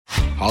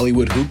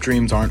Hollywood Hoop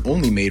Dreams aren't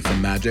only made from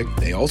magic,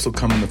 they also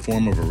come in the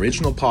form of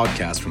original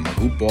podcasts from the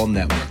Hoop Ball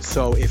Network.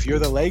 So if you're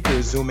the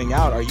Lakers zooming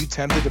out, are you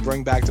tempted to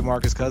bring back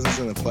DeMarcus Cousins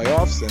in the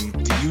playoffs?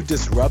 And do you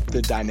disrupt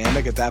the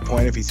dynamic at that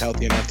point if he's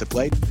healthy enough to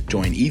play?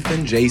 Join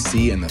Ethan,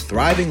 JC, and the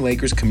thriving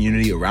Lakers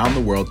community around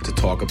the world to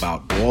talk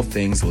about all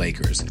things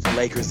Lakers. The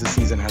Lakers this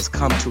season has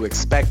come to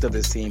expect of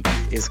this team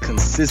is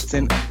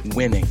consistent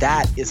winning.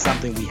 That is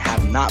something we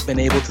have not been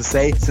able to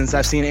say since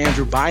I've seen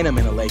Andrew Bynum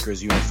in a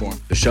Lakers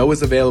uniform. The show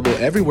is available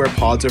everywhere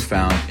pods are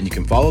found, and you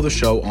can follow the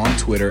show on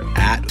Twitter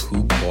at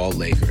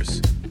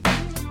HoopBallLakers.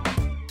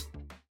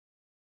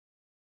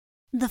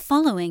 The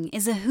following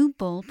is a Hoop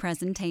Ball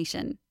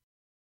presentation.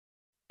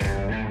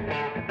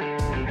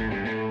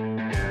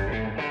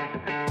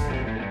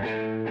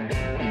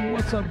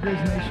 What's up,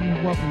 Grizz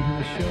Nation? Welcome to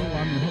the show.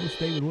 I'm your host,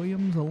 David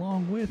Williams,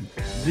 along with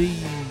the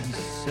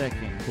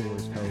second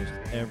coolest host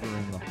ever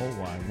in the whole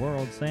wide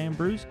world, Sam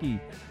Brewski.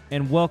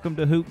 And welcome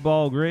to Hoop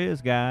Ball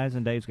Grizz, guys.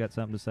 And Dave's got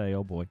something to say.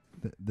 Oh, boy.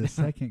 the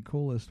second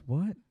coolest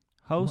what?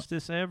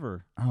 Hostess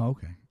ever. Oh,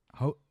 okay.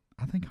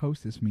 I think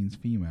hostess means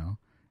female.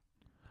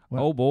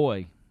 What? Oh,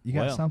 boy. You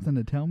got something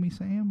to tell me,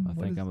 Sam? I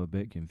think I'm a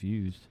bit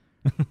confused.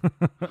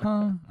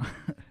 Huh?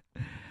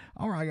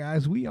 All right,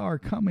 guys, we are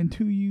coming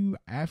to you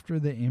after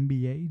the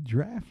NBA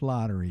draft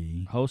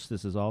lottery.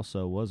 Hostess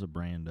was a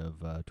brand of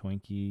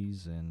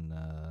Twinkies and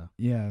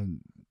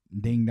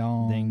Ding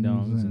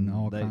dongs and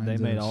all kinds they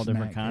made of all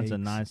different snack kinds cakes. of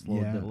nice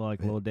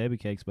little Debbie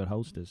cakes, but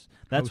Hostess.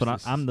 That's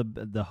Hostess. what I'm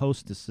the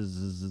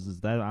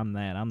hostesses.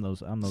 I'm those.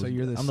 So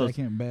you're the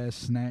second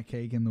best snack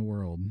cake in the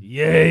world.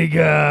 Jaeger.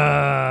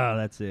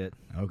 That's it.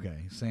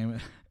 Okay, Sam.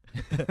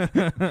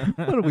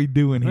 What are we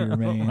doing here,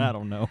 man? I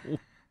don't know.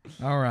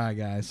 All right,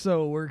 guys.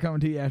 So we're coming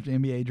to you after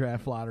NBA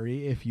draft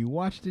lottery. If you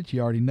watched it,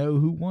 you already know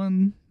who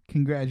won.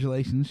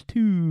 Congratulations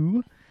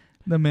to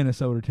the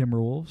Minnesota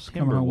Timberwolves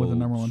coming home with the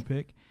number one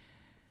pick.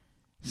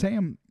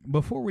 Sam,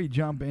 before we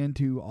jump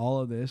into all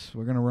of this,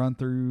 we're going to run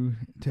through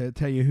to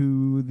tell you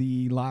who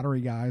the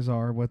lottery guys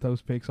are, what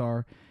those picks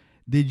are.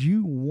 Did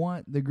you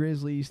want the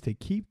Grizzlies to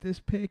keep this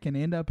pick and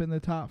end up in the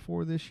top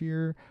four this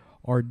year,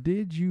 or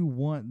did you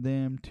want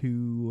them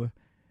to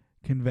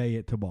convey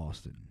it to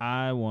Boston?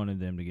 I wanted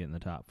them to get in the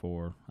top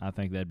four. I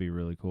think that'd be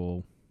really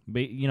cool.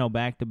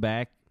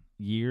 Back-to-back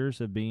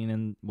years of being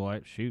in,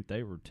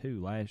 they were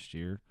two last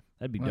year.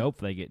 That'd be dope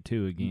if they get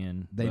two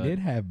again. They did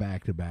have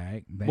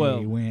back-to-back. They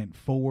went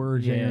 4,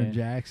 Jaren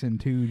Jackson,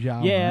 2, Ja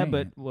Morant. Yeah,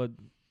 but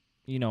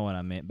you know what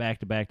I meant.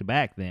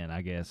 Back-to-back then,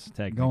 I guess,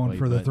 technically. Going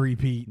for the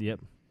three-peat.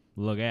 Yep.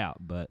 Look out,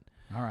 but...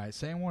 All right,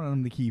 Sam wanted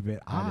them to keep it.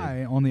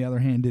 I, on the other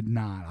hand, did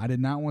not. I did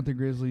not want the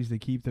Grizzlies to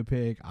keep the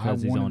pick. I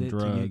wanted it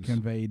to get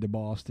conveyed to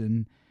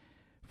Boston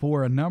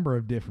for a number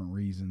of different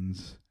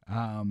reasons.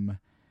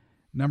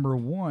 Number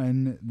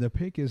one, the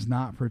pick is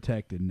not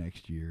protected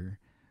next year.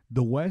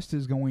 The West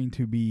is going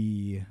to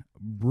be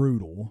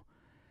brutal.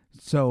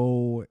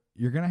 So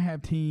you're going to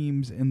have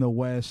teams in the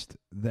West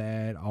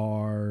that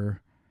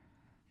are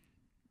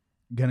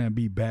going to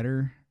be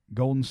better.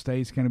 Golden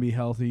State's going to be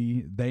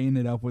healthy. They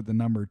ended up with the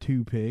number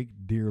 2 pick,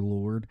 dear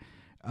Lord.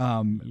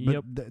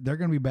 But they're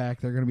going to be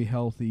back. They're going to be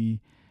healthy.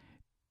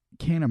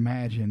 Can't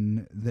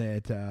imagine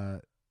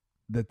that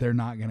that they're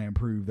not going to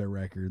improve their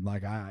record.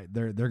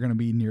 They're going to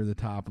be near the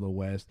top of the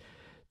West.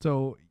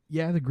 So,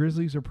 yeah, the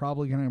Grizzlies are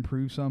probably going to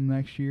improve some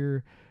next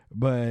year,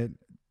 but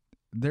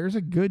there's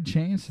a good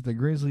chance that the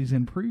Grizzlies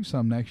improve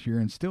some next year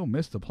and still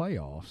miss the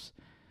playoffs.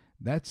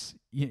 That's,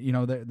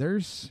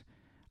 there's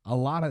a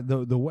lot of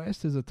the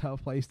West is a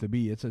tough place to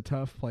be. It's a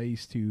tough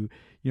place to,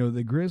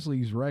 the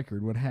Grizzlies'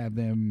 record would have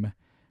them,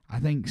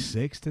 I think,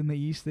 6th in the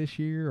East this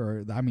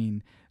year.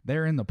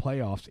 They're in the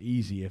playoffs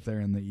easy if they're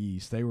in the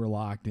East. They were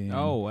locked in.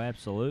 Oh,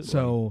 absolutely.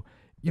 So,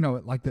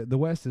 the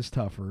West is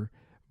tougher,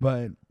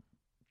 but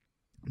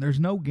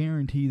there's no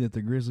guarantee that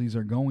the Grizzlies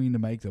are going to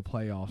make the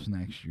playoffs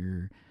next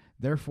year.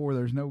 Therefore,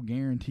 there's no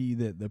guarantee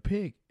that the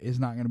pick is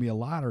not going to be a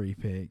lottery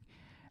pick.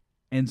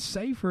 And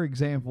say, for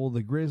example,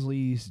 the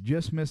Grizzlies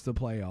just missed the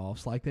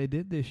playoffs like they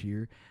did this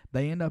year.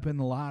 They end up in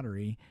the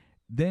lottery.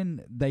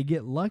 Then they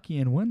get lucky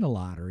and win the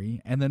lottery,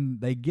 and then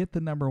they get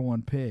the number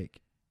 1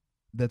 pick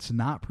that's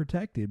not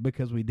protected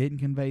because we didn't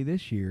convey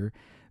this year.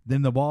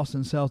 Then the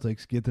Boston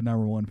Celtics get the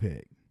number 1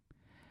 pick.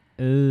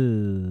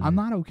 I'm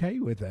not okay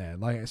with that.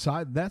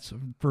 That's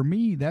for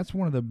me. That's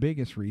one of the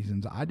biggest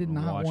reasons. I did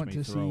not want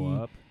to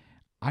see.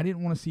 I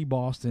didn't want to see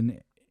Boston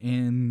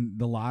in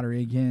the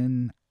lottery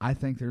again. I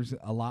think there's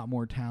a lot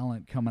more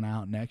talent coming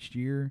out next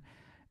year,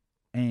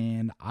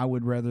 and I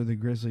would rather the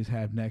Grizzlies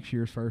have next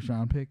year's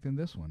first-round pick than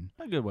this one.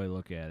 A good way to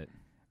look at it.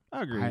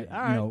 I agree. All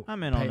right,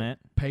 I'm in on that.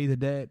 Pay the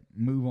debt,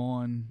 move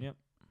on. Yep.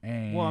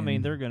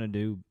 And they're going to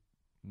do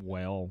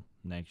well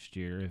next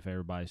year if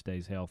everybody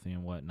stays healthy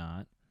and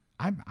whatnot.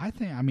 I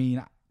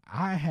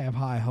have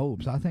high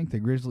hopes. I think the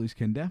Grizzlies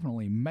can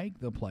definitely make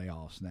the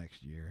playoffs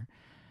next year,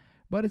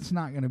 but it's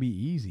not going to be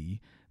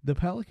easy. The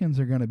Pelicans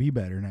are going to be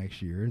better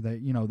next year.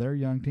 Their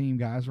young team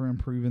guys are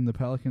improving. The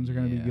Pelicans are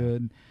going to be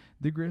good.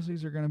 The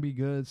Grizzlies are going to be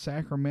good.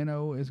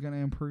 Sacramento is going to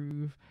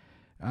improve.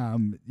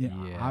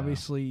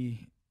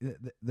 Obviously,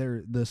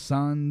 the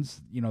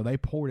Suns, they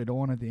poured it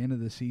on at the end of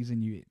the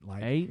season.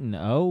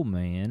 8-0,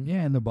 man.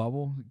 Yeah, in the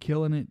bubble,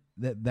 killing it.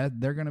 That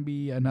they're going to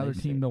be another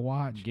team to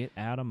watch. Get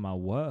out of my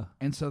way.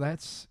 And so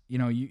that's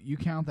you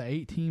count the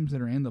 8 teams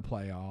that are in the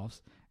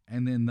playoffs,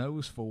 and then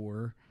those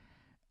 4,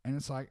 and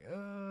it's like,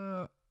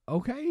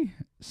 okay,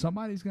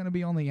 somebody's going to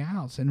be on the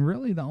outs, and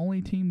really the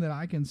only team that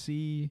I can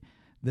see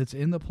that's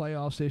in the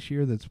playoffs this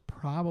year that's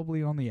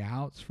probably on the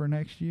outs for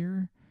next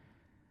year,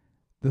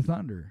 the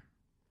Thunder.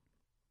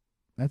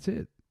 That's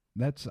it.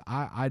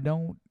 I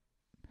don't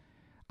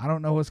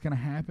know what's going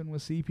to happen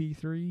with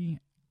CP3.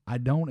 I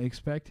don't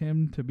expect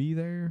him to be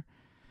there.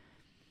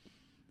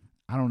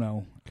 I don't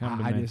know.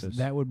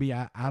 That would be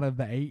out of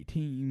the 8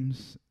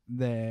 teams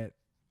that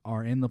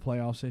are in the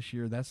playoffs this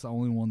year. That's the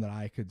only one that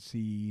I could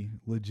see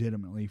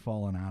legitimately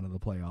falling out of the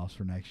playoffs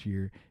for next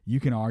year. You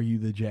can argue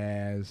the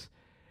Jazz.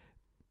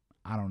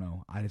 I don't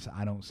know.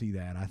 I don't see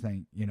that. I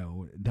think,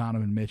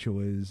 Donovan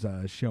Mitchell is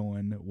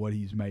showing what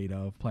he's made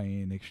of,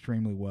 playing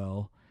extremely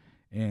well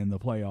in the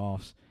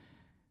playoffs.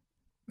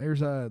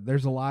 There's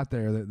a lot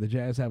there. The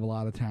Jazz have a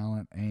lot of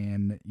talent,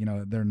 and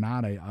they're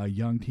not a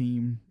young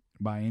team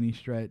by any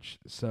stretch.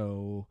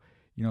 So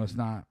it's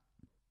not,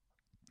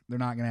 they're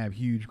not going to have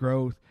huge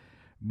growth,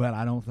 but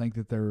I don't think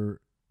that they're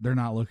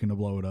not looking to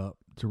blow it up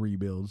to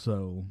rebuild.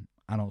 So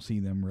I don't see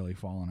them really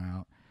falling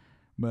out.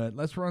 But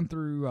let's run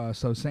through.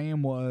 So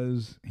Sam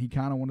he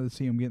kind of wanted to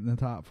see him get in the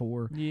top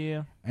 4.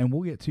 Yeah. And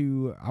we'll get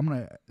to, all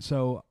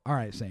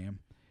right, Sam.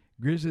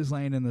 Grizzlies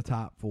land in the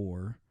top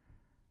 4.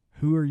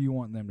 Who are you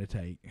wanting them to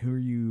take? Who are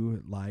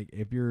you,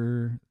 if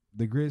you're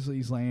the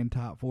Grizzlies land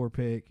top 4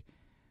 pick.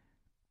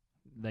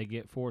 They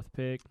get 4th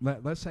pick.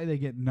 Let's say they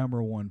get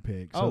number 1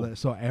 pick. Oh.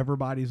 So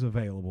everybody's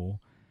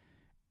available.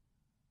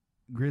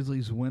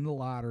 Grizzlies win the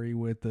lottery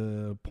with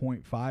the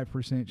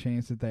 0.5%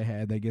 chance that they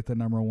had. They get the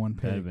number 1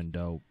 pick. That'd have been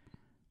dope.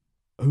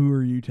 Who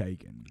are you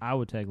taking? I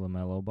would take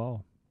LaMelo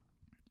Ball.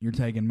 You're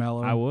taking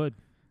Melo? I would.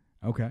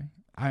 Okay.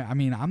 I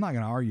mean, I'm not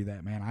going to argue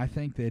that, man. I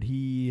think that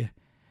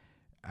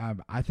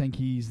I think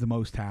he's the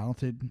most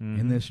talented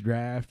in this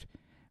draft.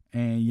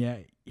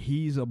 And,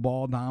 he's a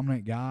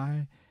ball-dominant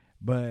guy,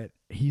 but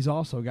he's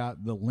also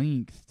got the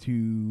length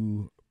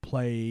to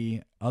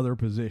play other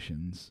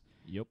positions.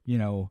 Yep.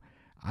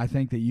 I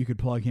think that you could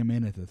plug him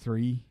in at the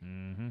 3.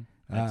 Mm-hmm.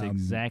 That's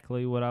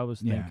exactly what I was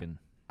thinking.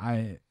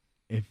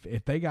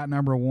 If they got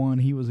number 1,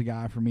 he was a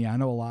guy for me. I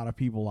know a lot of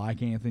people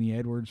like Anthony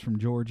Edwards from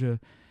Georgia.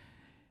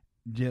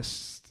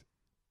 Just,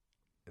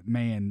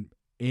 man,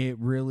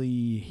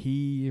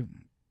 he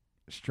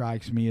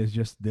strikes me as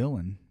just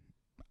Dylan.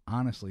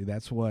 Honestly,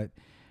 that's what.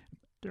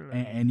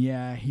 And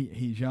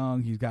he's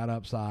young. He's got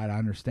upside. I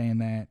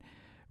understand that.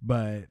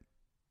 But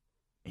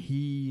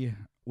he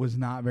was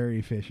not very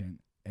efficient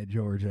at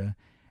Georgia.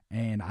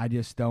 And I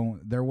just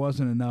don't. There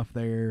wasn't enough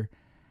there.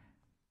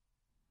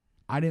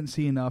 I didn't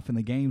see enough in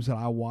the games that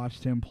I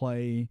watched him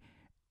play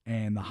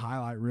and the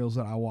highlight reels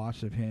that I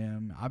watched of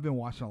him. I've been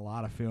watching a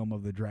lot of film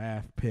of the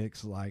draft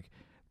picks, like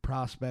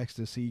prospects,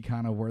 to see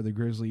kind of where the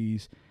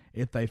Grizzlies,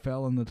 if they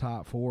fell in the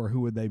top 4, who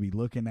would they be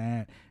looking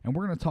at? And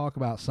we're going to talk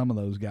about some of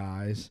those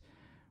guys.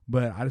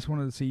 But I just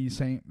wanted to see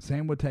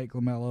Sam would take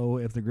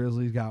LaMelo if the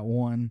Grizzlies got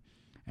 1,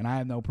 and I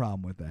have no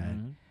problem with that.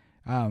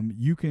 Mm-hmm.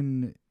 You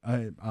can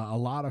a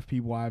lot of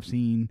people I've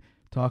seen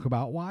talk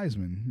about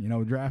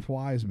Wiseman, draft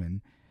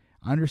Wiseman.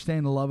 I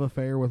understand the love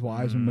affair with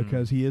Wiseman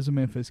because he is a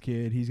Memphis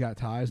kid. He's got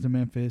ties to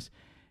Memphis.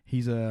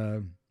 He's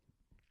a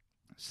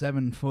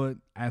 7-foot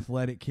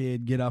athletic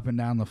kid, get up and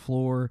down the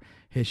floor.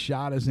 His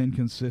shot is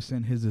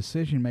inconsistent. His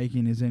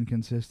decision-making is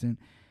inconsistent.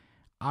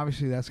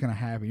 Obviously, that's going to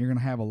happen. You're going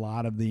to have a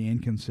lot of the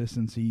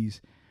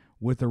inconsistencies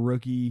with a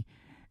rookie,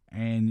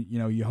 and,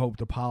 you hope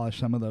to polish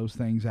some of those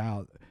things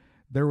out.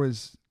 There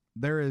is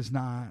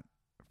not,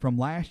 from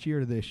last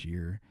year to this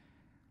year,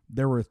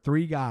 there were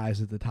 3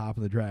 guys at the top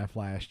of the draft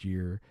last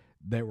year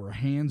that were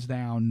hands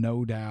down,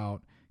 no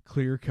doubt,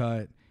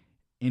 clear-cut,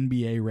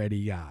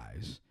 NBA-ready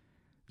guys.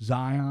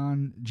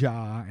 Zion,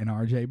 Ja, and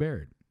R.J.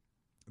 Barrett.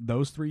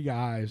 Those 3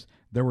 guys,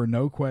 there were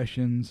no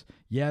questions.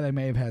 Yeah, they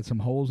may have had some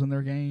holes in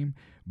their game,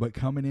 but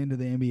coming into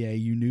the NBA,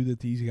 you knew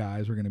that these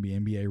guys were going to be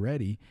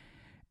NBA-ready.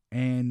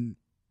 And,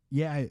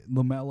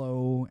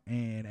 LaMelo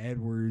and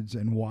Edwards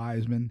and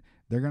Wiseman,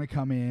 they're going to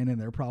come in and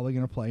they're probably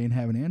going to play and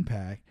have an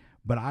impact.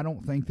 But I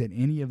don't think that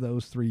any of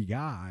those 3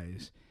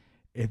 guys,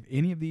 if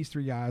any of these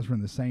 3 guys were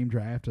in the same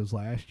draft as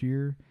last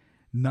year,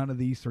 none of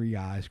these 3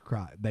 guys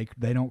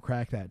they don't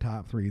crack that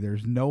top 3.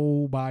 There's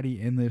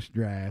nobody in this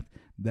draft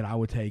that I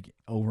would take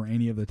over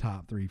any of the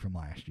top 3 from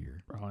last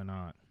year. Probably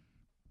not.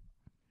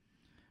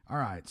 All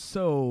right,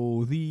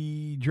 so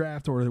the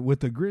draft order, with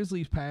the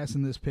Grizzlies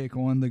passing this pick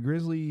on, the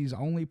Grizzlies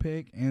only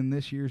pick in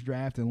this year's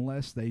draft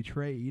unless they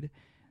trade,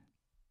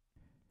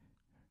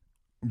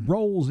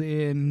 rolls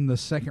in the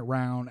second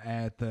round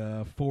at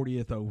the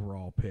 40th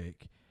overall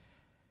pick.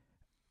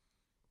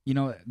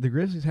 The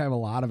Grizzlies have a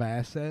lot of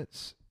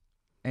assets,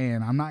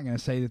 and I'm not going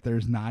to say that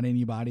there's not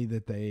anybody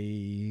that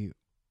they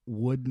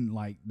wouldn't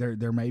like.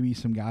 There may be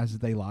some guys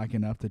that they like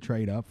enough to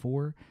trade up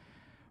for,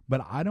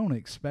 But I don't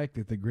expect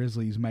that the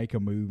Grizzlies make a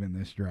move in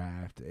this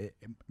draft.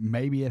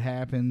 Maybe it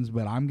happens,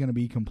 but I'm going to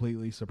be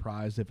completely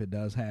surprised if it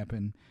does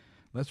happen.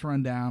 Let's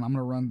run down. I'm going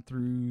to run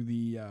through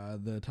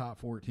the top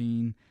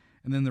 14,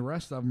 and then the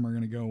rest of them are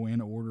going to go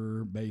in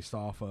order based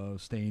off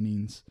of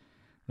standings.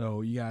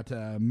 So you got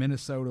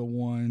Minnesota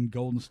 1,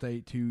 Golden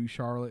State 2,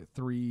 Charlotte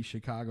 3,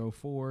 Chicago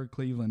 4,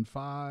 Cleveland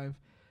 5,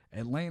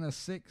 Atlanta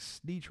 6,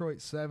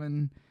 Detroit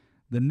 7,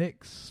 the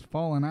Knicks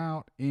falling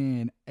out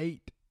in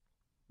 8,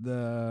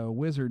 the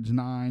Wizards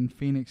 9,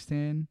 Phoenix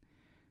 10,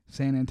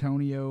 San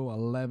Antonio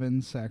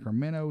 11,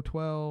 Sacramento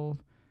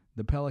 12,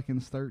 the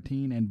Pelicans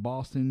 13, and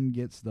Boston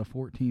gets the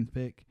 14th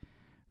pick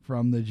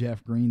from the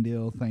Jeff Green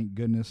deal. Thank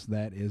goodness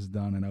that is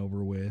done and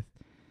over with.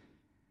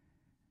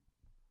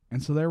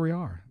 And so there we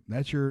are.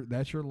 That's your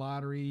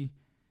lottery.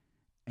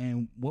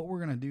 And what we're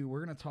going to do,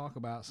 we're going to talk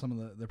about some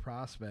of the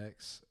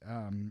prospects.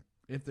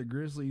 If the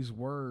Grizzlies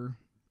were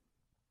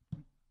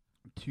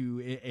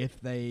to, if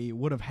they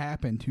would have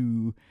happened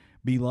to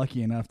be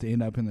lucky enough to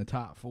end up in the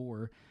top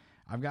 4,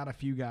 I've got a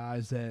few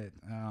guys that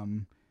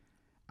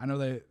I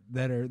know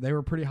they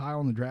were pretty high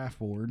on the draft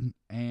board,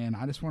 and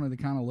I just wanted to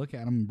kind of look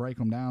at them and break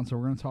them down. So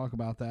we're going to talk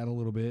about that a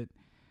little bit,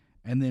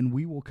 and then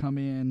we will come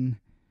in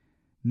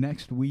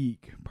next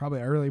week, probably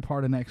early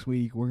part of next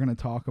week. We're going to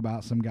talk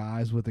about some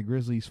guys with the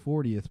Grizzlies'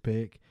 40th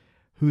pick,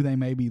 who they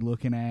may be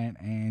looking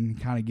at, and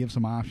kind of give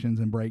some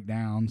options and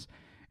breakdowns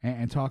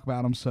and talk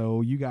about them,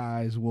 so you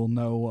guys will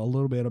know a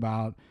little bit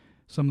about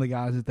some of the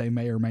guys that they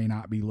may or may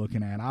not be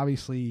looking at.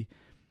 Obviously,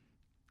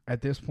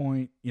 at this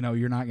point,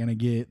 they're not going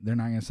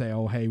to say,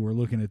 oh, hey, we're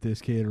looking at this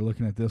kid or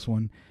looking at this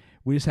one.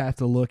 We just have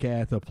to look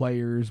at the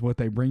players, what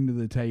they bring to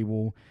the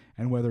table,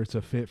 and whether it's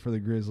a fit for the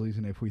Grizzlies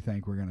and if we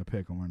think we're going to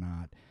pick them or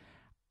not.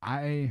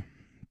 I'm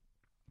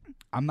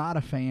not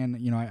a fan.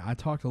 I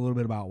talked a little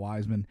bit about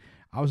Wiseman.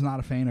 I was not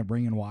a fan of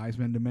bringing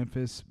Wiseman to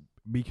Memphis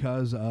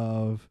because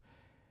of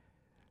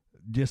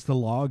just the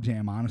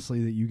logjam,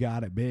 honestly, that you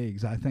got at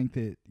bigs. I think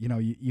that,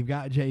 you've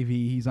got JV.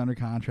 He's under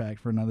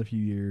contract for another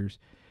few years.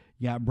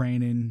 You got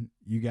Brandon.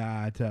 You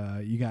got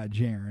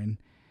Jaren.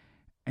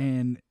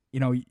 And,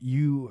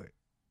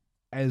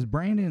 as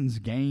Brandon's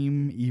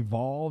game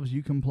evolves,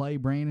 you can play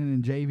Brandon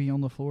and JV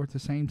on the floor at the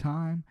same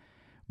time.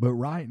 But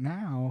right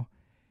now,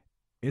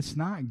 it's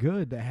not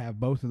good to have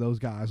both of those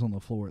guys on the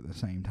floor at the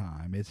same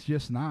time. It's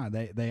just not.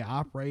 They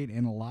operate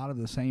in a lot of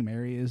the same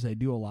areas. They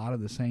do a lot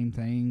of the same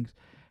things,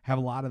 have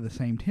a lot of the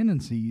same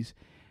tendencies.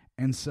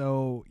 And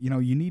so,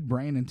 you need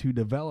Brandon to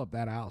develop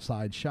that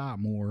outside shot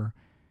more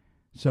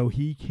so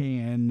he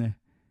can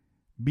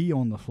be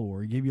on the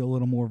floor, give you a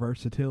little more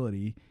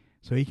versatility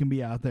so he can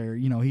be out there.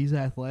 He's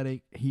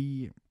athletic.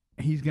 He's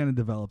going to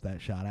develop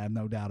that shot. I have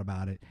no doubt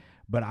about it.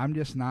 But I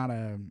was not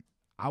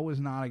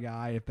a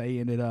guy, if they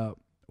ended up,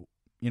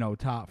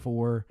 top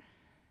 4,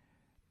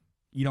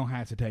 you don't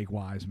have to take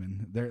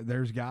Wiseman.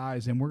 There's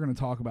guys, and we're going to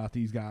talk about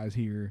these guys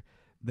here,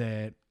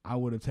 that I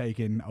would have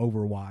taken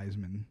over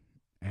Wiseman.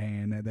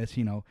 And that's,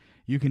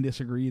 you can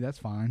disagree. That's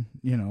fine.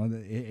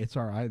 It's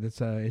all right.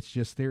 It's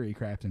just theory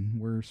crafting.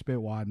 We're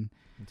spitwadding.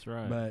 That's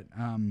right. But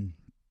I'm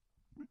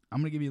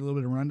going to give you a little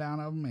bit of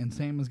rundown of them, and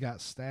Sam has got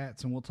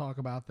stats, and we'll talk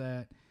about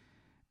that.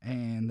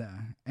 And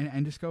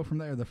just go from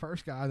there. The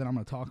first guy that I'm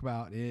going to talk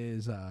about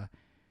is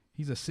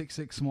he's a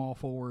 6'6" small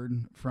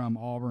forward from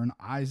Auburn,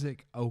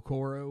 Isaac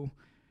Okoro.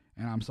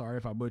 And I'm sorry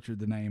if I butchered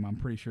the name. I'm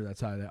pretty sure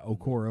that's how that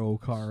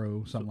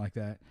Okoro, something like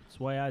that. That's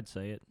the way I'd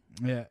say it.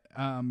 Yeah.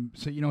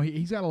 So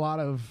he's got a lot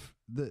of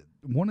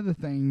one of the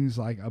things,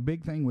 like a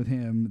big thing with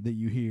him that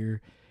you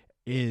hear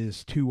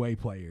is two-way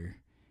player.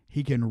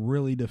 He can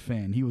really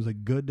defend. He was a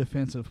good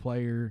defensive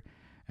player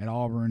at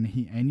Auburn.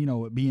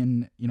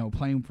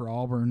 Playing for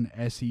Auburn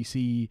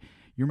SEC,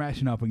 you're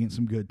matching up against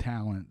some good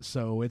talent.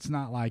 So it's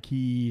not like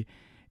he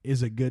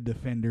is a good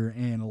defender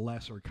in a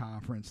lesser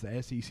conference.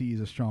 The SEC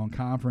is a strong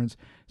conference,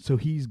 so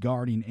he's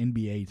guarding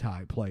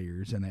NBA-type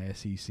players in the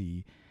SEC.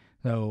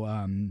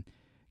 So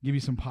give you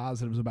some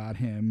positives about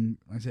him.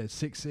 Like I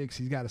said, 6'6".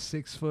 He's got a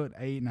 6 foot,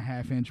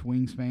 8.5-inch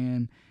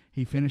wingspan.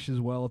 He finishes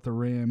well at the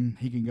rim.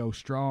 He can go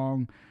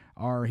strong,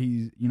 or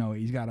he's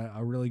got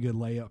a really good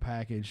layup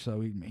package,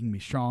 so he can be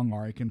strong,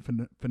 or he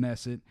can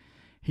finesse it.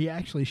 He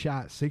actually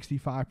shot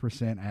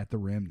 65% at the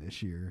rim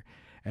this year.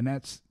 And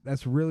that's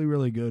really,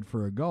 really good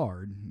for a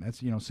guard.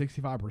 That's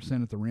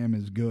 65% at the rim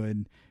is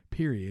good,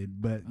 period.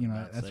 But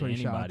that's what he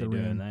shot at the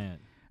rim. That.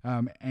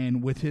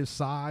 And with his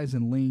size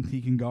and length,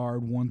 he can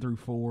guard 1 through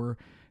 4.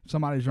 If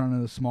somebody's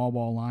running a small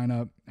ball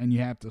lineup and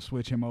you have to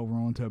switch him over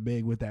onto a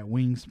big with that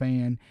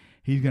wingspan,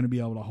 he's going to be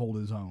able to hold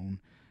his own.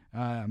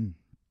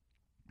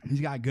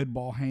 He's got good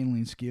ball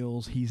handling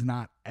skills. He's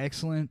not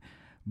excellent,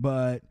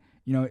 but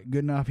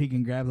good enough he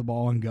can grab the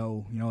ball and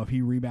go. If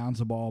he rebounds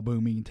the ball,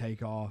 boom, he can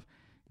take off.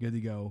 Good to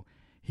go.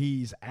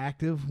 He's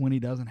active when he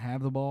doesn't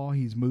have the ball.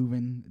 He's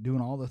moving, doing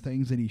all the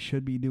things that he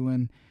should be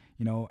doing,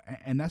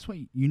 and that's what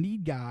you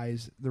need,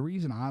 guys. The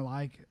reason I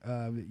like,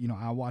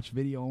 I watched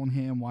video on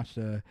him, watched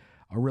a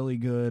really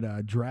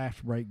good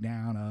draft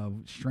breakdown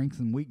of strengths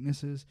and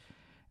weaknesses,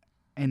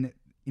 and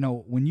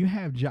when you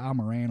have Ja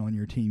Morant on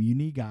your team, you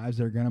need guys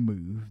that are going to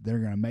move, they're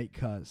going to make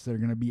cuts, they're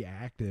going to be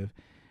active,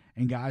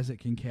 and guys that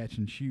can catch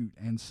and shoot.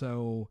 And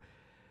so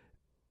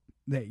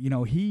that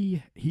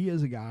he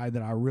is a guy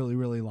that I really,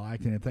 really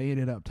liked. And if they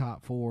ended up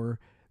top 4,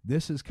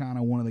 this is kind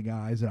of one of the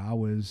guys that I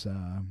was,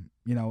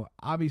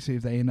 obviously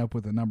if they end up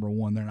with a number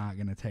 1, they're not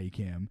going to take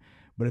him.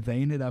 But if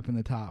they ended up in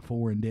the top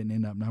 4 and didn't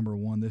end up number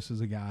 1, this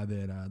is a guy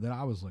that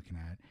I was looking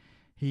at.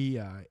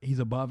 He's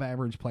above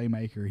average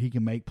playmaker. He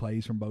can make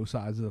plays from both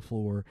sides of the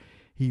floor.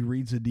 He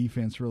reads the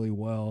defense really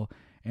well.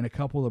 And a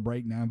couple of the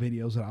breakdown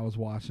videos that I was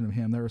watching of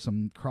him, there were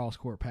some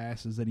cross-court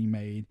passes that he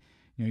made.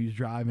 He was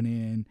driving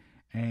in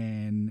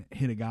and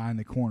hit a guy in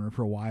the corner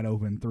for a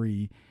wide-open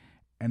 3.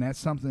 And that's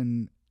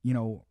something,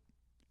 you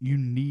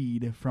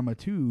need from a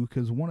 2,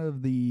 because one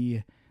of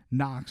the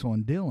knocks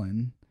on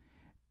Dillon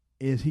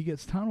is he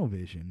gets tunnel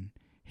vision.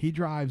 He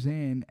drives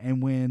in,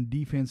 and when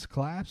defense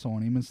collapse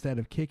on him, instead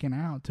of kicking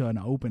out to an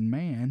open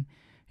man,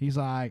 he's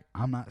like,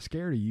 I'm not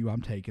scared of you.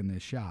 I'm taking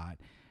this shot.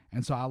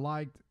 And so I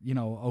liked,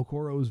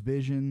 Okoro's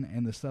vision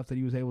and the stuff that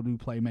he was able to do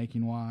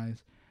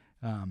playmaking-wise.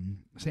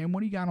 Sam, what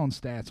do you got on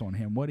stats on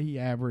him? What did he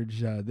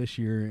average this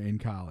year in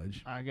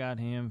college? I got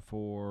him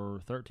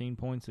for 13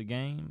 points a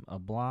game, a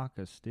block,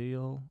 a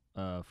steal,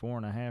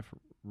 4.5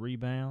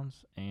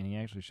 rebounds, and he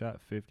actually shot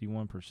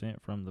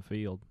 51% from the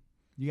field.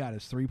 You got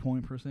his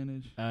 3-point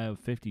percentage?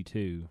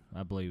 52,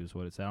 I believe is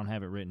what it said. I don't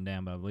have it written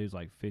down, but I believe it's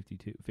like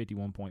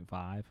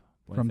 51.5.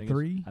 From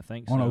 3? I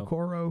think on so. On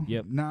Okoro?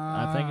 Yep.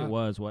 Nah. I think it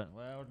was. Well,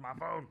 it's my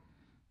phone.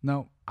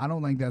 No, I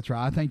don't think that's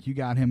right. I think you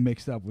got him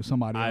mixed up with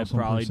somebody else. I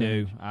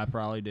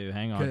probably do.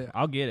 Hang on.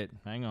 I'll get it.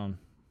 Hang on.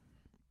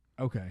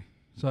 Okay.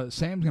 So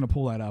Sam's going to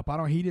pull that up.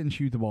 He didn't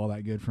shoot the ball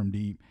that good from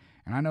deep.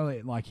 And I know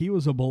that he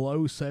was a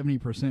below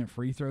 70%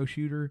 free throw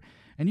shooter.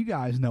 And you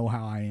guys know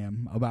how I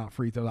am about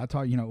free throws. I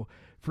taught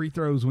free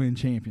throws win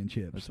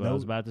championships. That's what I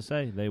was about to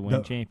say. They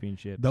win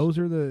championships. Those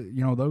are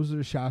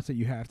the shots that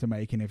you have to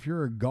make. And if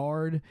you're a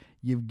guard,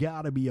 you've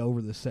got to be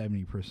over the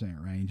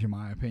 70% range, in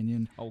my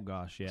opinion. Oh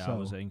gosh, yeah, I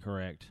was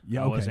incorrect.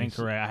 Yeah, I was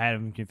incorrect. I had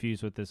him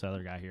confused with this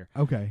other guy here.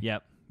 Okay.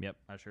 Yep,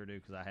 I sure do,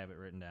 because I have it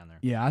written down there.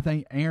 Yeah, I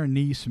think Aaron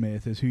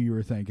Nesmith is who you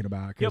were thinking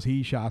about, because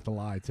he shot the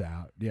lights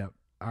out. Yep.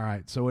 All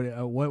right. So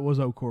what was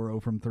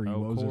Okoro from 3? What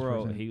was his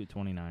percentage? He was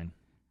 29.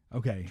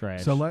 Okay.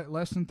 Trash. So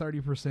less than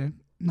 30%.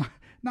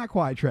 Not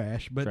quite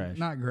trash, but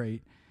not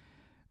great.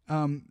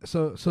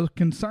 So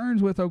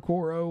concerns with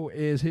Okoro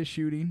is his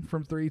shooting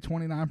from 3.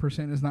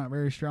 29% is not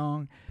very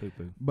strong.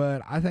 Poo-poo.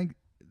 But I think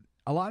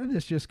a lot of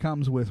this just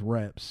comes with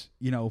reps.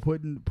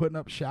 Putting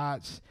up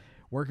shots,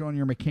 working on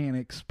your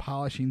mechanics,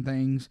 polishing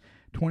things.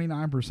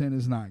 29%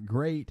 is not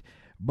great,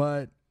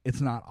 but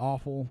it's not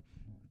awful.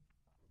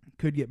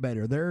 Could get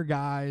better. There are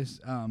guys.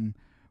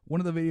 One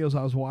of the videos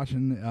I was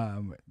watching,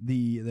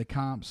 the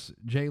comps,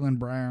 Jaylen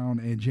Brown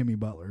and Jimmy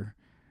Butler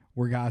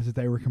were guys that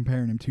they were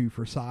comparing him to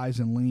for size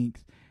and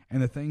length,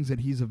 and the things that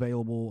he's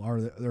available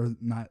they're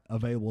not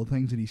available,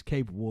 things that he's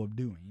capable of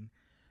doing.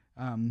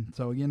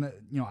 So again,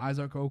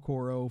 Isaac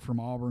Okoro from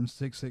Auburn,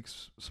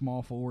 6'6"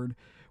 small forward,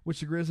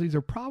 which the Grizzlies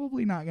are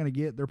probably not going to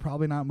get. They're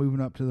probably not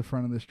moving up to the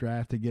front of this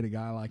draft to get a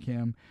guy like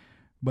him.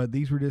 But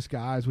these were just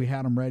guys, we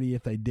had them ready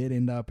if they did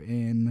end up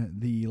in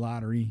the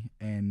lottery,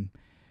 and,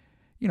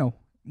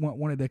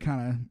 wanted to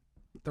kind of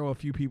throw a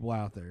few people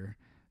out there.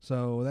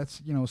 So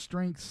that's,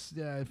 strengths,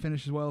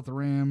 finishes well at the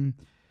rim,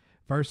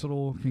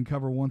 versatile, can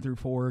cover 1 through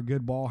 4,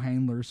 good ball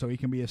handler, so he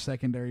can be a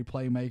secondary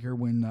playmaker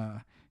when,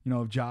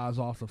 if Ja's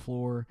off the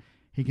floor.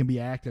 He can be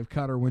active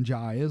cutter when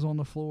Ja is on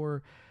the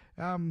floor.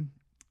 I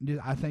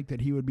think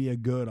that he would be a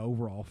good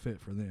overall fit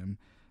for them.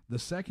 The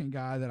second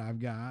guy that I've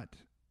got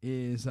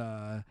is,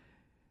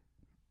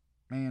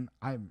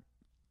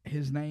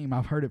 his name,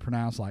 I've heard it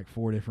pronounced like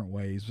 4 different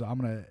ways. So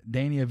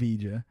Danny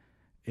Avdija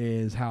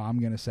is how I'm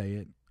going to say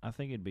it. I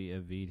think it'd be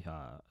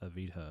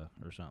Avdija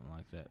or something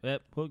like that.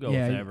 Yep, we'll go with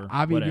whatever.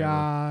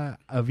 Avdija.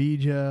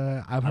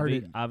 I've heard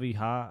it.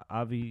 Avdija.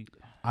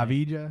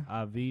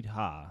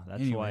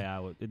 That's the way I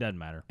would. It doesn't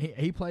matter.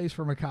 He plays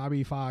for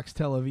Maccabi Fox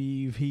Tel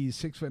Aviv. He's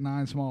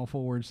 6'9" small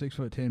forward,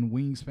 6'10"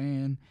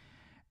 wingspan,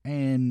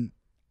 and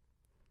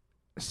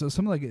so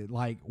some of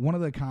one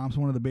of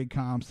the big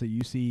comps that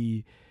you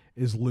see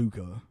is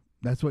Luka.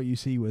 That's what you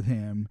see with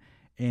him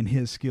and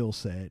his skill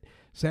set.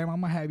 Sam,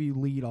 I'm going to have you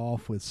lead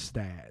off with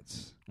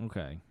stats.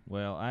 Okay.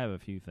 Well, I have a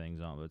few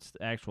things on, but it's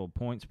actual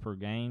points per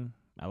game.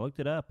 I looked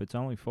it up. It's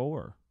only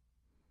 4.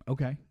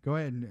 Okay. Go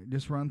ahead and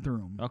just run through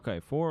them. Okay.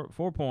 4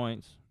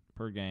 points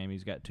per game.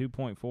 He's got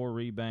 2.4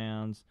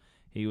 rebounds.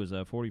 He was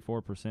a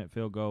 44%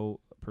 field goal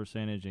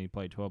percentage, and he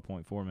played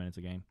 12.4 minutes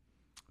a game.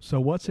 So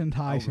what's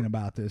enticing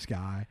about this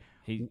guy?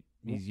 He's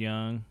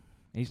young.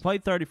 He's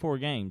played 34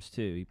 games,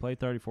 too. He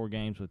played 34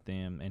 games with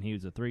them, and he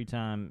was a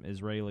 3-time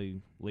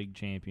Israeli league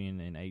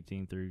champion in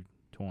 18 through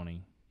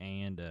 20,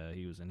 and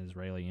he was an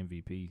Israeli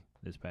MVP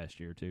this past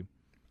year, too.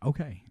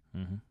 Okay.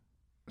 Mm-hmm.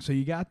 So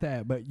you got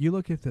that, but you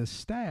look at the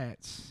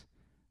stats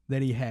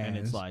that he has. And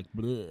it's like,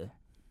 bleh.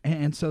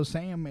 And so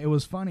Sam, it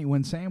was funny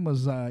when Sam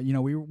was,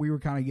 we were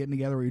kind of getting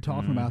together, we were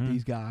talking about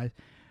these guys.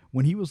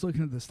 when he was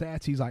looking at the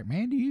stats, he's like,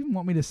 man, do you even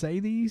want me to say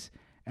these?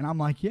 And I'm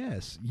like,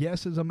 yes.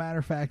 Yes, as a matter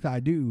of fact, I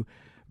do.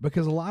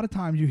 Because a lot of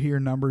times you hear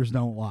numbers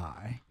don't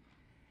lie.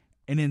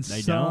 And in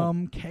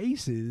some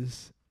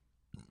cases,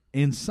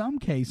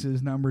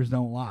 numbers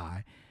don't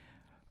lie.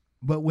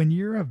 But when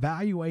you're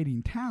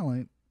evaluating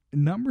talent,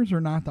 numbers are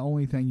not the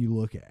only thing you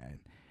look at.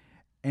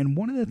 And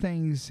one of the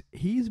things,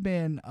 he's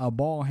been a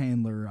ball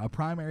handler, a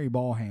primary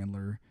ball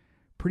handler,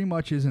 pretty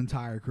much his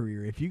entire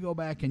career. If you go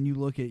back and you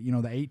look at,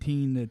 the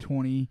 18 to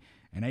 20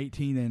 and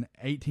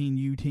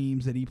 18U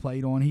teams that he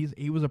played on,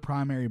 he was a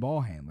primary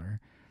ball handler.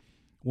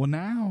 Well,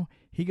 now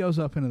he goes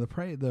up into the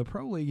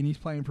pro league and he's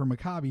playing for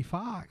Maccabi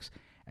Fox,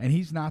 and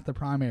he's not the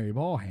primary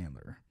ball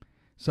handler.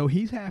 So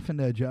he's having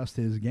to adjust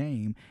his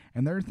game.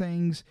 And there are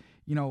things,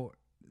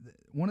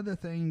 one of the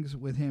things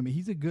with him,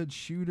 he's a good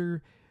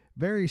shooter,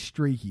 very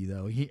streaky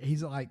though.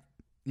 He's like,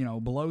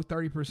 below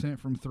 30%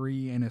 from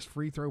three, and his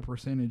free throw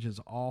percentage is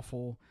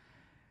awful.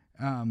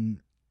 And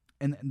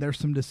there's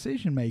some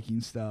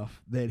decision-making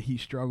stuff that he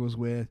struggles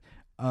with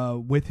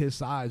his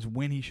size,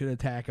 when he should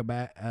attack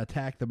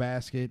the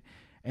basket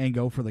and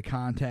go for the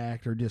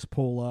contact, or just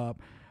pull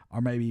up,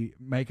 or maybe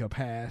make a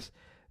pass.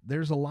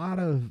 There's a lot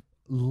of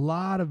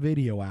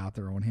video out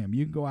there on him.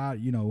 You can go out,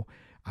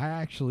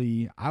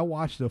 I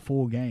watched a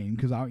full game,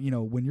 because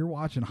when you're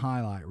watching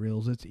highlight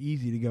reels, it's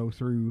easy to go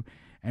through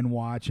and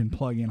watch and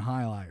plug in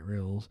highlight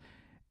reels.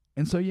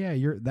 And so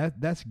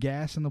that's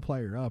gassing the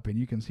player up, and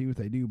you can see what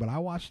they do. But I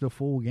watched a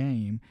full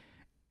game,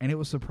 and it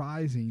was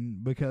surprising,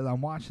 because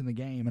I'm watching the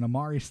game and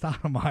Amari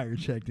Stoudemire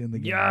checked in the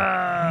game.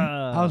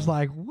 Yeah, I was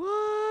like,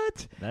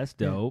 what? That's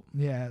dope.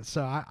 Yeah,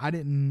 so I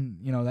didn't,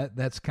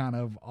 that's kind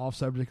of off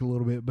subject a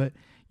little bit, but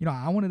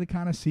I wanted to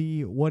kind of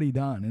see what he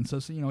done. And so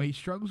he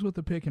struggles with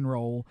the pick and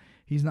roll.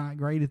 He's not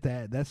great at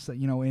that. That's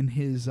in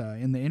his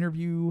in the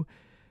interview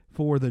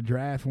for the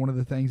draft, one of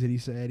the things that he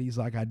said, he's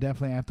like, I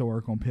definitely have to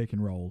work on pick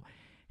and roll.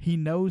 He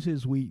knows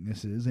his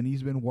weaknesses, and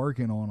he's been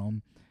working on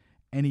them.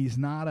 And he's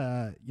not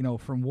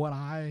from what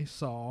I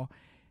saw,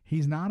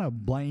 he's not a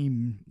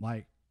blame,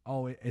 like,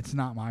 oh, it's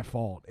not my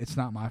fault. It's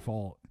not my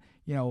fault.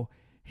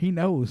 He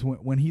knows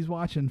when he's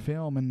watching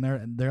film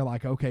and they're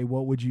like, okay,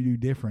 what would you do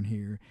different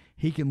here?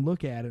 He can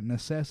look at it and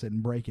assess it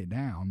and break it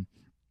down.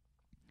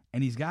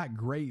 And he's got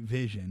great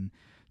vision.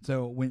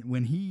 So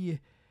when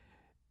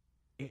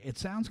it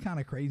sounds kind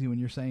of crazy when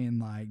you're saying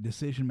like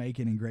decision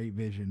making and great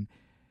vision.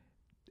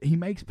 He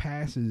makes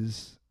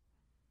passes,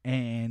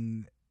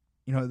 and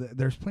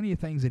there's plenty of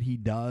things that he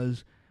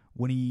does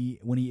when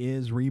he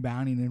is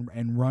rebounding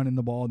and running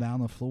the ball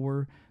down the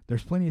floor.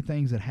 There's plenty of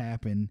things that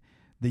happen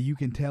that you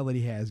can tell that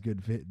he has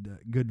good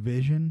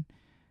vision.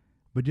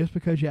 But just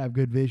because you have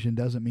good vision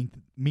doesn't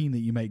mean that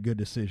you make good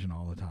decision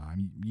all the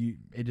time.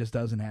 It just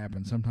doesn't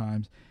happen.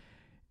 Sometimes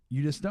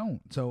you just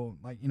don't. So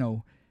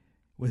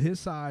with his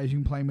size, you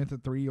can play him at the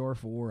 3 or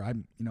 4.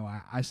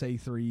 I say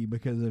 3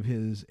 because of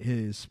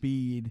his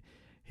speed,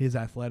 his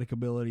athletic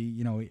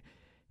ability.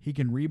 He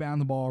can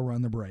rebound the ball,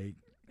 run the break.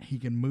 He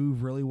can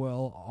move really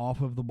well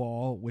off of the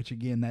ball, which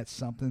again, that's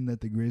something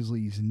that the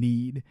Grizzlies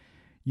need.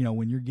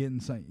 When you're getting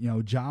some,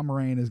 Ja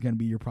Morant is going to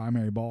be your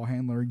primary ball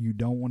handler. You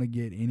don't want to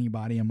get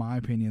anybody, in my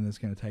opinion, that's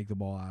going to take the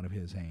ball out of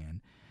his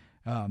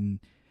hand.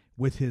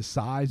 With his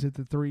size at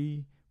the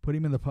 3, put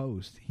him in the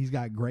post. He's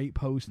got great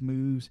post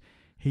moves.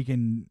 He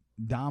can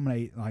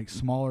dominate like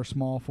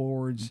small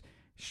forwards,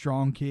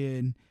 strong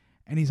kid,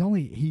 and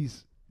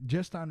he's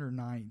just under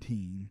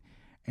 19.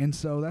 And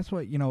so that's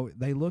what,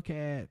 they look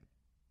at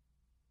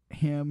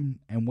him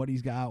and what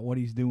he's got, what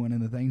he's doing,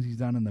 and the things he's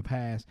done in the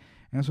past.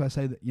 And that's why I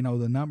say that,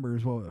 the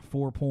numbers,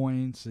 4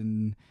 points,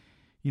 and,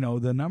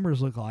 the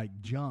numbers look like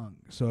junk.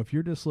 So if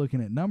you're just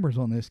looking at numbers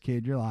on this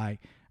kid, you're like,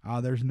 oh,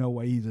 there's no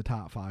way he's a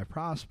top 5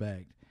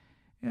 prospect.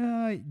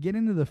 Get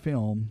into the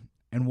film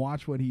and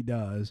watch what he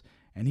does.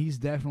 And he's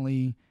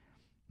definitely,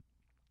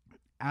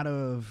 out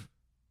of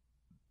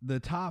the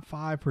top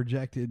 5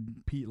 projected,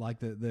 like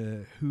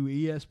the who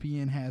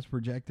ESPN has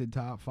projected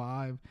top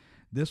 5,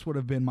 this would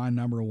have been my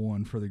number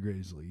 1 for the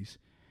Grizzlies,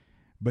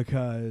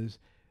 because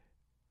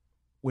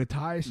when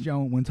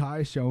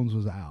Tyus Jones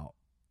was out,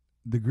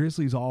 the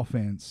Grizzlies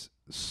offense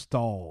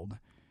stalled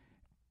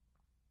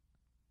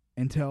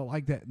until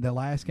like the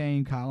last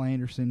game. Kyle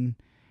Anderson,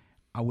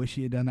 I wish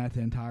he had done that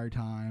the entire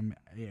time.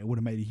 It would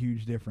have made a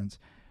huge difference.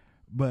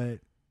 But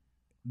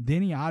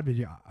Denny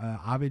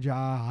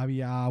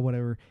Avdija,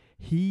 whatever,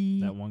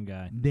 that one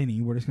guy,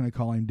 Denny, we're just going to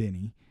call him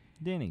Denny.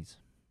 Denny's.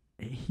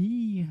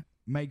 He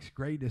makes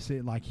great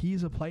decisions. Like,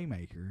 he's a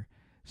playmaker.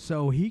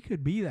 So he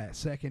could be that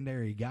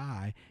secondary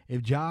guy.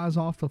 If Ja's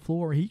off the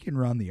floor, he can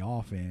run the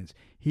offense.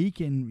 He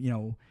can,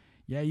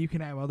 you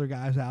can have other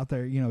guys out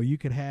there. You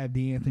could have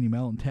DeAnthony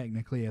Melton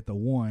technically at the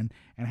 1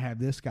 and have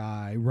this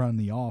guy run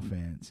the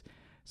offense.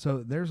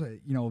 So there's a,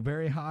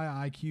 very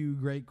high IQ,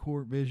 great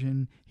court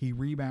vision. He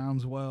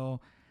rebounds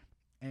well.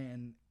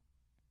 And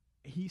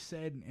he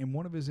said in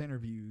one of his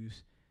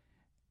interviews,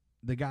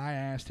 the guy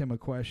asked him a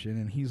question,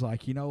 and he's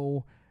like,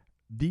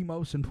 the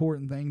most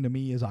important thing to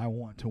me is I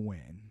want to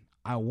win.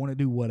 I want to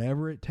do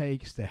whatever it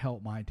takes to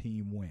help my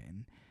team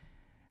win.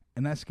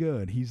 And that's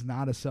good. He's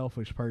not a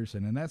selfish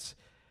person. And that's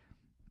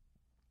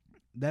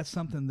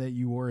something that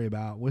you worry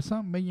about with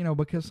something,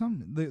 because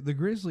the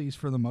Grizzlies,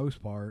 for the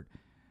most part,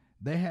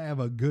 they have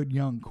a good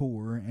young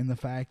core, and the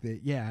fact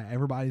that,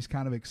 everybody's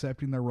kind of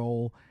accepting their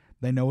role.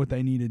 They know what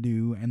they need to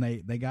do, and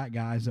they got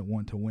guys that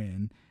want to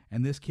win.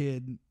 And this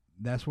kid,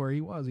 that's where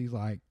he was. He's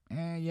like,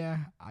 I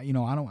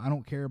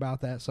don't care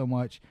about that so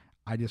much.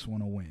 I just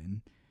want to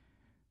win.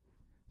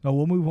 So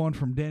we'll move on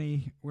from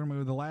Denny. We're going to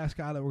move to the last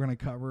guy that we're going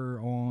to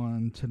cover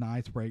on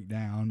tonight's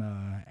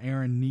breakdown,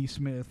 Aaron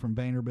Nesmith from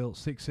Vanderbilt,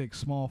 6'6",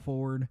 small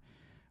forward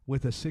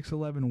with a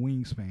 6'11"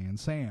 wingspan.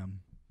 Sam.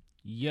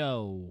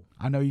 Yo.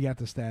 I know you got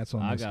the stats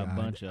on this guy. I got a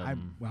bunch of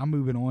them. I'm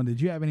moving on. Did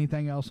you have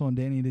anything else on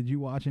Denny? Did you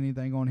watch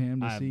anything on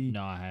him to see?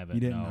 No, I haven't.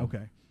 You didn't? No.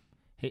 Okay.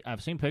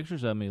 I've seen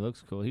pictures of him. He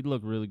looks cool. He'd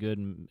look really good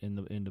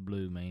in the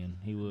blue, man.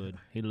 He would.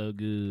 He'd look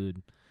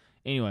good.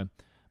 Anyway,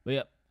 but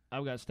yep.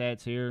 I've got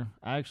stats here.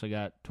 I actually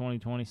got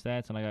 2020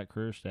 stats, and I got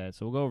career stats.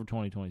 So we'll go over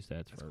 2020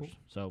 stats first. Cool.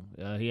 So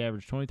he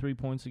averaged 23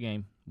 points a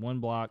game, 1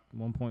 block,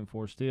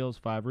 1.4 steals,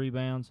 5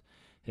 rebounds.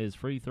 His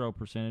free throw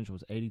percentage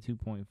was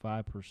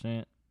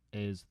 82.5%.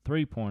 His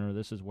three-pointer,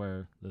 this is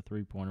where the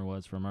three-pointer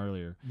was from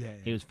earlier. Yeah.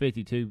 He was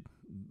 52.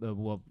 It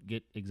was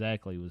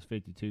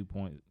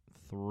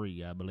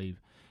 52.3, I believe.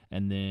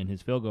 And then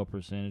his field goal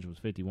percentage was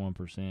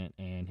 51%,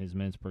 and his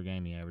minutes per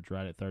game he averaged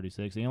right at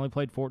 36. He only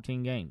played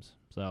 14 games,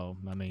 so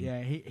I mean,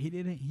 he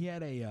didn't. He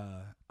had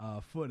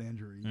a foot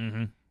injury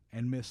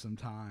and missed some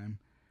time,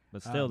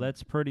 but still,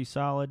 that's pretty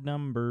solid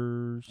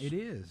numbers. It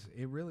is.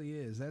 It really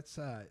is. That's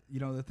the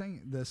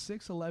thing. The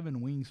 6'11"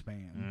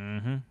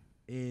 wingspan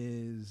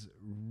is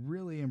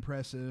really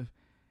impressive.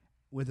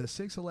 With a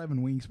 6'11"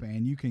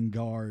 wingspan, you can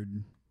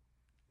guard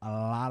a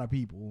lot of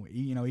people.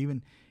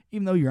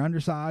 Even though you're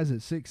undersized at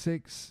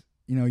 6'6",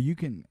 you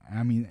can,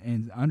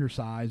 and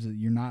undersized,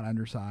 you're not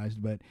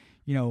undersized, but,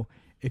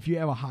 if you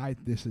have a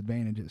height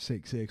disadvantage at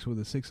 6'6", with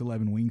a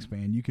 6'11"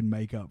 wingspan, you can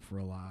make up for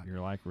a lot. You're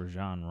like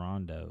Rajon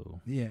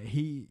Rondo. Yeah,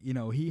 he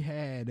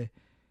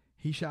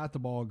shot the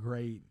ball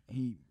great.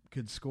 He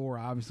could score,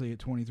 obviously, at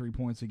 23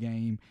 points a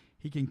game.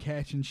 He can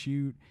catch and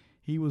shoot.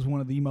 He was one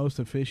of the most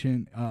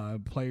efficient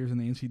players in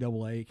the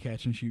NCAA,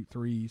 catch and shoot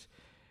threes.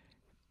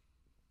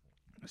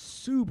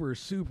 Super,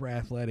 super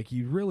athletic.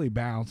 He's really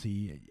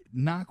bouncy.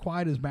 Not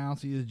quite as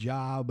bouncy as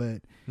Ja,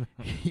 but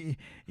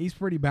he's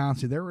pretty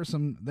bouncy. There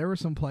were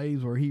some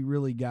plays where he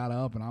really got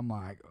up, and I'm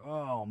like,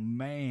 oh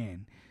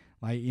man,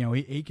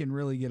 he can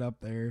really get up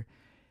there.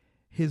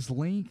 His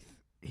length,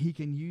 he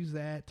can use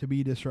that to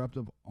be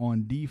disruptive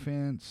on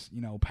defense.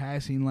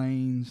 Passing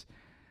lanes.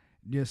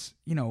 Just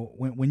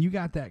when you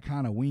got that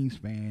kind of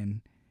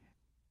wingspan,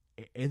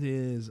 it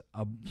is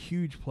a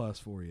huge plus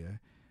for you.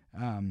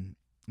 I'm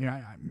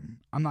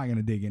not going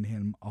to dig into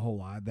him a whole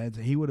lot.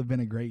 He would have been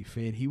a great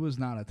fit. He was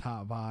not a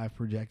top 5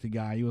 projected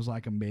guy. He was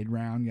like a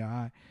mid-round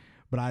guy.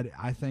 But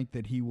I think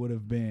that he would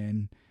have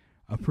been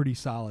a pretty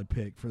solid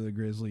pick for the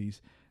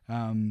Grizzlies.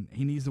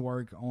 He needs to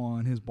work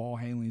on his ball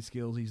handling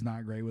skills. He's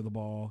not great with the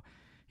ball.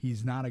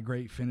 He's not a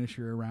great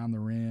finisher around the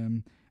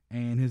rim,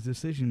 and his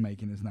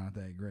decision-making is not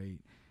that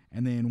great.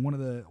 And then one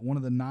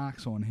of the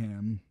knocks on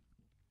him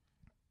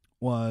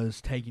was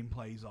taking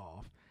plays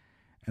off.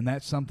 And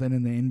that's something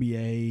in the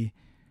NBA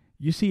 –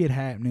 you see it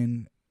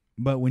happening,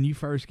 but when you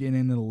first get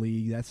into the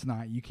league,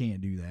 you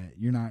can't do that.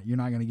 You're not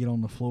going to get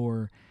on the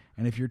floor,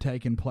 and if you're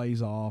taking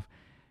plays off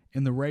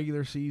in the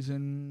regular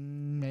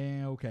season,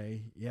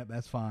 okay,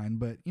 that's fine.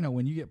 But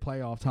when you get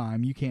playoff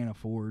time, you can't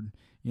afford.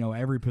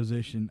 Every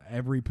possession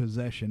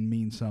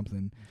means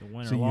something. It's a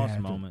win or loss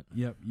moment.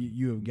 You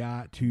have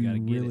got to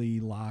really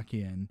lock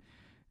in.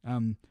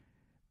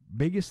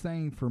 Biggest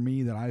thing for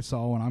me that I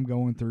saw when I'm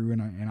going through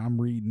and I'm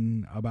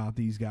reading about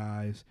these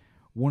guys.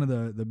 One of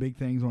the big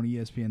things on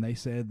ESPN, they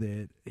said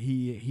that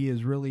he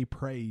is really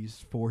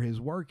praised for his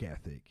work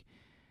ethic.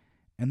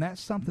 And that's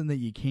something that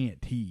you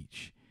can't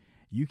teach.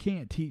 You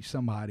can't teach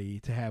somebody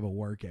to have a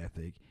work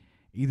ethic.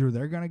 Either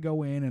they're going to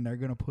go in and they're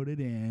going to put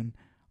it in,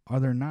 or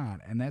they're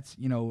not. And that's,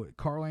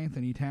 Karl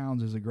Anthony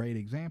Towns is a great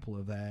example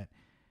of that.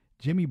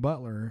 Jimmy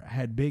Butler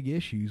had big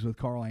issues with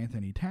Karl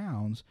Anthony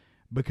Towns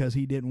because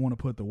he didn't want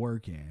to put the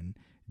work in.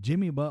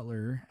 Jimmy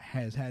Butler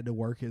has had to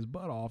work his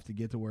butt off to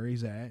get to where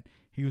he's at.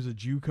 He was a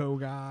JUCO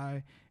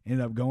guy,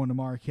 ended up going to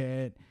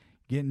Marquette,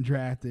 getting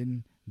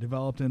drafted,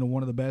 developed into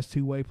one of the best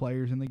two-way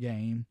players in the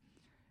game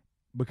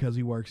because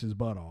he works his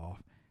butt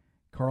off.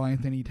 Karl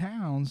Anthony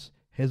Towns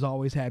has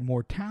always had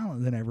more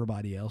talent than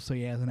everybody else, so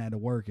he hasn't had to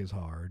work as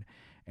hard.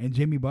 And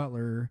Jimmy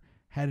Butler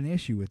had an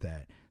issue with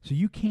that. So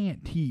you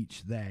can't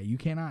teach that. You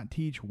cannot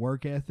teach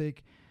work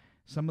ethic.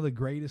 Some of the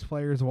greatest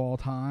players of all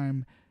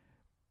time,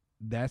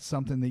 that's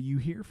something that you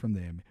hear from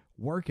them.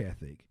 Work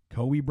ethic.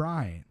 Kobe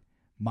Bryant.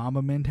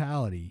 Mamba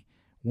mentality.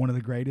 One of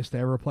the greatest to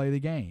ever play the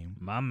game.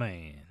 My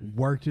man.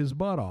 Worked his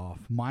butt off.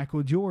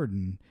 Michael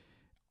Jordan.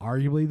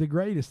 Arguably the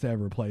greatest to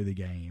ever play the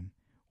game.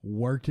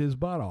 Worked his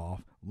butt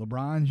off.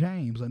 LeBron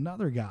James,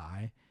 another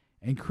guy.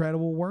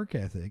 Incredible work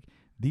ethic.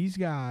 These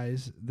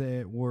guys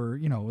that were,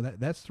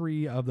 that's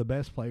 3 of the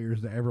best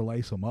players to ever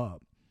lace them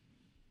up.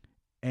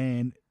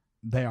 And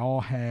they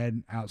all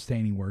had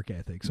outstanding work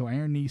ethic. So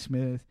Aaron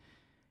Nesmith,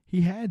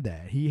 he had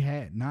that. He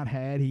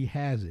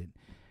has it.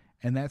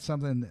 And that's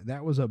something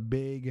that was a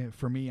big,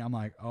 for me, I'm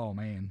like, oh,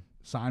 man,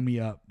 sign me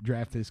up,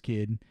 draft this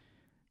kid.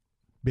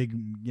 Big,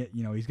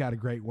 he's got a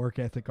great work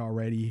ethic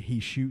already.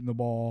 He's shooting the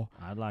ball.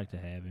 I'd like to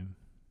have him.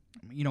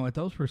 At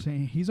those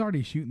percent, he's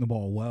already shooting the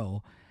ball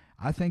well.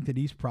 I think that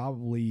he's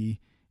probably,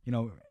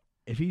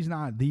 if he's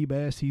not the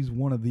best, he's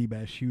one of the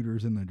best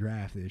shooters in the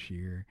draft this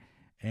year.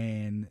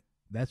 And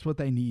that's what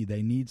they need.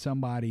 They need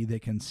somebody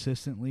that can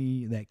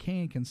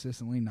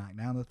consistently knock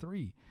down the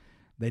three.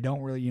 They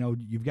don't really,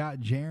 you've got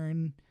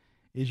Jaren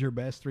is your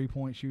best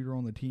three-point shooter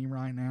on the team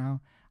right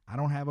now. I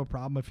don't have a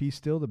problem if he's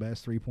still the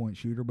best three-point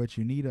shooter, but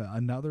you need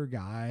another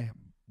guy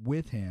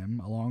with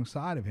him,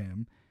 alongside of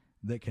him,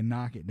 that can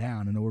knock it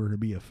down in order to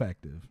be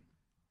effective.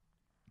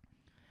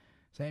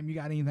 Sam, you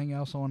got anything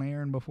else on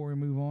Aaron before we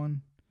move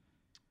on?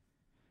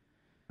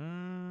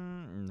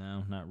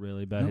 No, not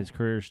really. But his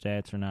career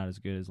stats are not as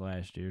good as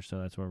last year, so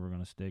that's what we're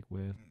going to stick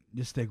with.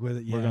 Just stick with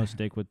it, yeah. We're going to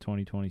stick with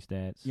 2020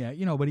 stats.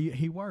 Yeah, but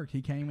he worked.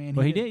 He came in.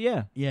 Well, he did,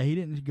 yeah. Yeah, he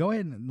didn't. Go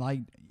ahead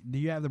and, do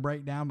you have the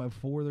breakdown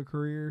before the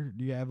career?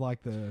 Do you have,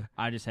 the...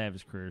 I just have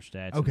his career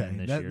stats. Okay,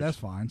 that's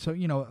fine. So,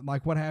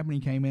 what happened,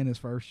 he came in his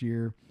first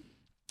year,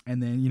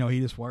 and then, he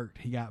just worked.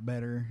 He got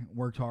better,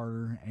 worked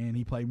harder, and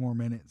he played more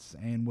minutes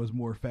and was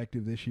more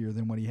effective this year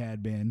than what he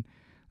had been.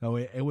 So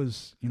it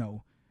was,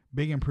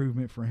 big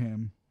improvement for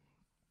him.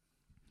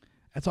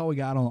 That's all we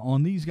got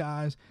on these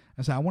guys.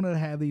 I wanted to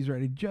have these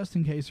ready just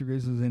in case the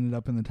Grizzlies ended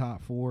up in the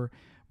top 4.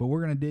 But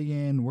we're going to dig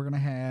in. We're going to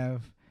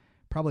have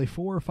probably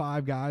 4 or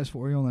 5 guys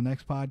for you on the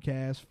next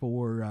podcast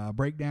for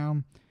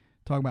breakdown.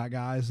 Talk about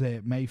guys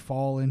that may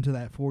fall into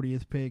that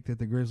 40th pick that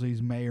the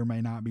Grizzlies may or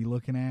may not be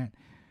looking at.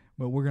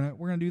 But we're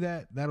gonna do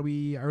that. That'll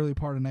be early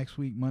part of next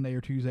week, Monday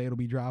or Tuesday. It'll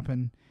be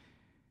dropping,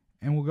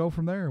 and we'll go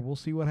from there. We'll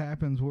see what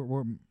happens.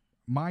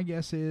 My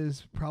guess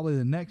is probably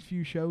the next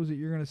few shows that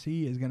you're going to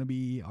see are going to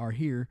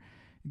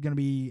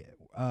be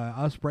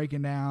us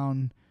breaking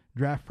down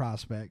draft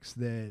prospects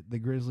that the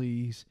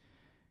Grizzlies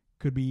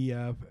could be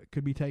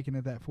taking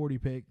at that 40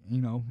 pick.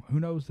 Who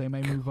knows? They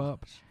may move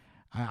up.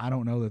 I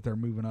don't know that they're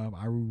moving up.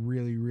 I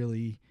really,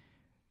 really,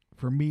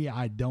 for me,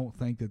 I don't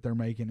think that they're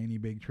making any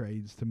big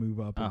trades to move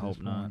up. I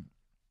hope not.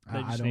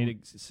 They just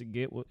need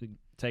to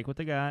take what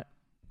they got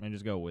and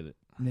just go with it.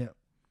 Yeah.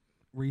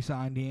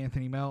 Re-sign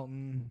DeAnthony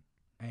Melton.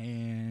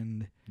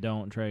 And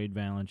don't trade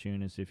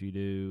Valanciunas. If you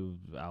do,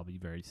 I'll be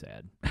very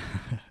sad.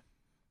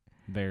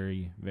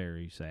 Very,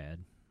 very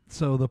sad.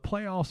 So the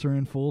playoffs are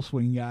in full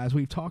swing, guys.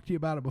 We've talked to you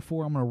about it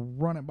before. I'm going to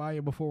run it by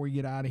you before we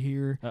get out of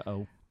here.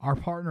 Uh-oh. Our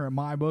partner at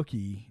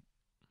MyBookie,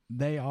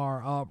 they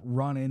are up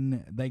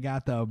running. They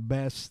got the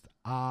best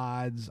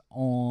odds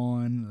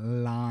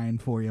online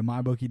for you.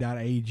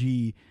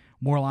 MyBookie.ag.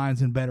 More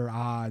lines and better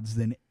odds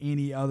than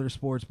any other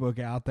sports book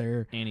out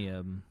there. Any of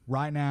them.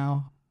 Right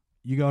now,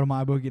 you go to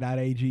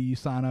MyBookie.ag, you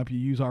sign up, you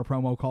use our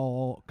promo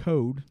code,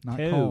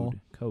 promo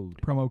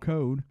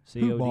code,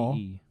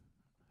 CODE.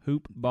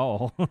 Hoop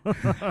ball.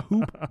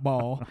 Hoop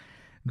ball.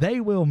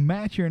 They will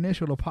match your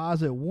initial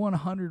deposit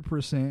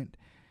 100%.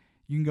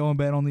 You can go and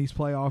bet on these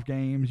playoff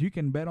games. You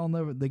can bet on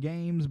the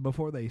games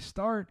before they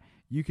start.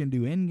 You can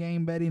do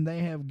in-game betting. They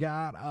have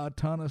got a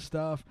ton of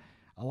stuff.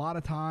 A lot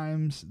of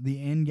times,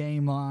 the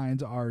in-game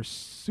lines are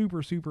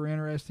super, super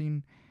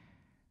interesting.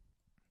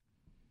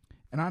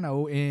 And I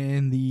know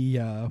in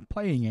the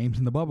playing games,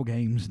 in the bubble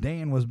games,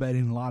 Dan was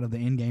betting a lot of the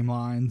in-game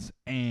lines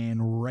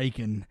and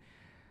raking.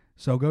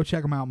 So go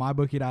check them out,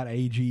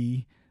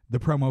 mybookie.ag. The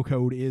promo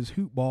code is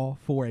HoopBall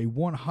for a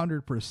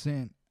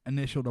 100%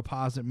 initial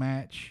deposit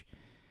match.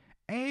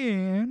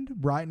 And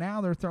right now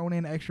they're throwing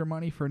in extra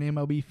money for an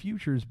MLB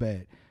futures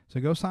bet.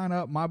 So go sign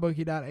up,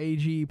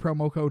 mybookie.ag,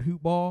 promo code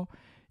HoopBall.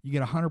 You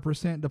get a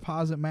 100%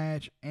 deposit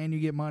match, and you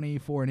get money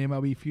for an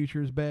MLB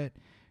futures bet.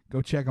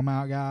 Go check them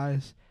out,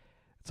 guys.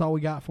 That's all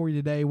we got for you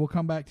today. We'll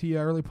come back to you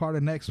early part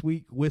of next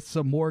week with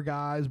some more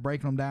guys,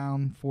 breaking them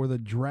down for the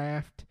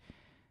draft.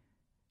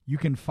 You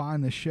can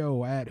find the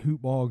show at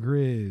Hoopball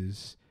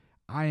Grizz.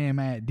 I am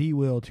at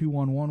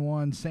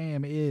DWill2111.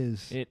 Sam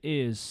is... It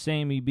is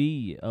Sammy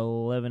B,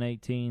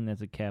 1118.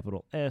 That's a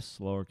capital S,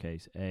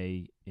 lowercase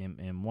a,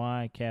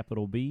 M-M-Y,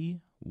 capital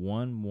B,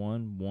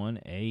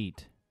 1118.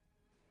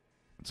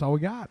 That's all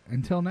we got.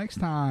 Until next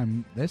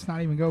time, let's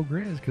not even go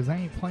Grizz because they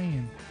ain't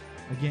playing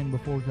again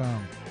before we go.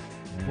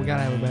 We got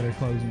to have a better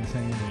closing,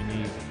 Sam. We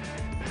need...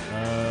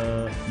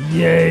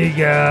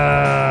 Jaeger!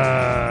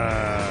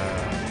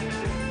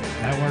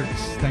 That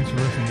works. Thanks for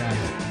listening, guys.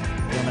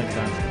 Until next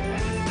time.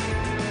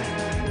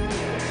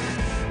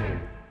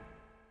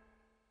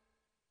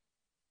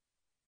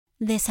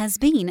 This has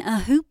been a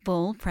Hoop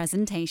Ball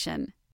presentation.